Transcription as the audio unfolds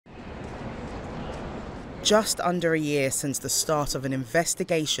Just under a year since the start of an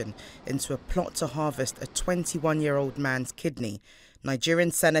investigation into a plot to harvest a 21-year-old man's kidney, Nigerian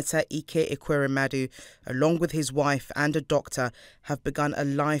Senator Ike Ekweremadu, along with his wife and a doctor, have begun a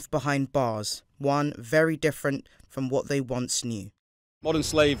life behind bars, one very different from what they once knew. Modern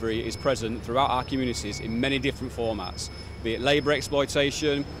slavery is present throughout our communities in many different formats, be it labour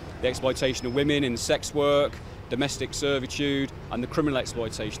exploitation, the exploitation of women in sex work, domestic servitude and the criminal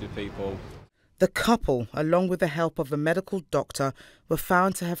exploitation of people. The couple, along with the help of a medical doctor, were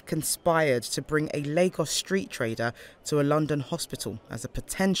found to have conspired to bring a Lagos street trader to a London hospital as a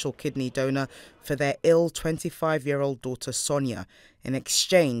potential kidney donor for their ill 25-year-old daughter Sonia in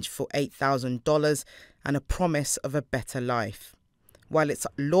exchange for $8,000 and a promise of a better life. While it's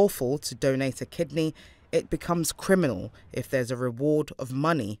lawful to donate a kidney, it becomes criminal if there's a reward of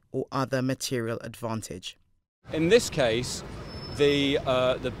money or other material advantage. In this case, the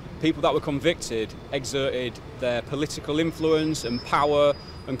people that were convicted exerted their political influence and power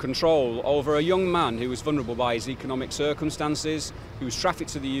and control over a young man who was vulnerable by his economic circumstances, who was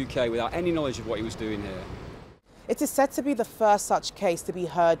trafficked to the UK without any knowledge of what he was doing here. It is said to be the first such case to be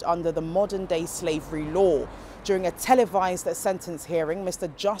heard under the modern-day slavery law. During a televised sentence hearing,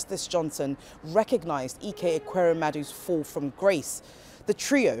 Mr. Justice Johnson recognised Ike Ekweremadu's fall from grace. The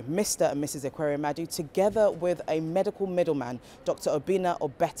trio, Mr. and Mrs. Ekweremadu, together with a medical middleman, Dr. Obinna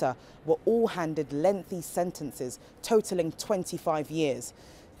Obeta, were all handed lengthy sentences totalling 25 years.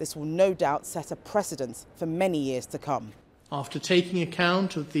 This will no doubt set a precedent for many years to come. After taking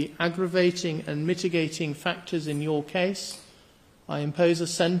account of the aggravating and mitigating factors in your case, I impose a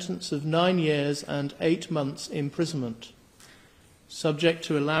sentence of 9 years and 8 months imprisonment, subject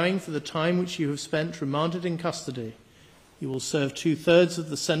to allowing for the time which you have spent remanded in custody. You will serve 2/3 of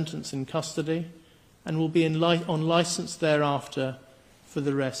the sentence in custody and will be on licence thereafter for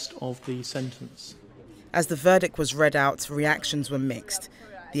the rest of the sentence. As the verdict was read out, reactions were mixed.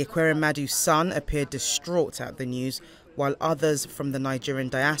 The Ekweremadu son appeared distraught at the news, while others from the Nigerian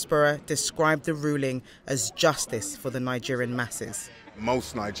diaspora described the ruling as justice for the Nigerian masses.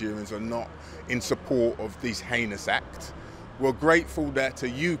 Most Nigerians are not in support of this heinous act. We're grateful that a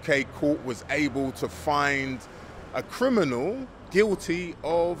UK court was able to find a criminal guilty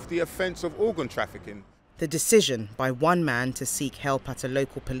of the offence of organ trafficking. The decision by one man to seek help at a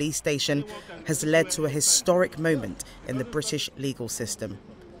local police station has led to a historic moment in the British legal system.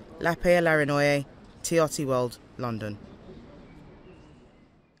 Lape Olarinoye, TRT World, London.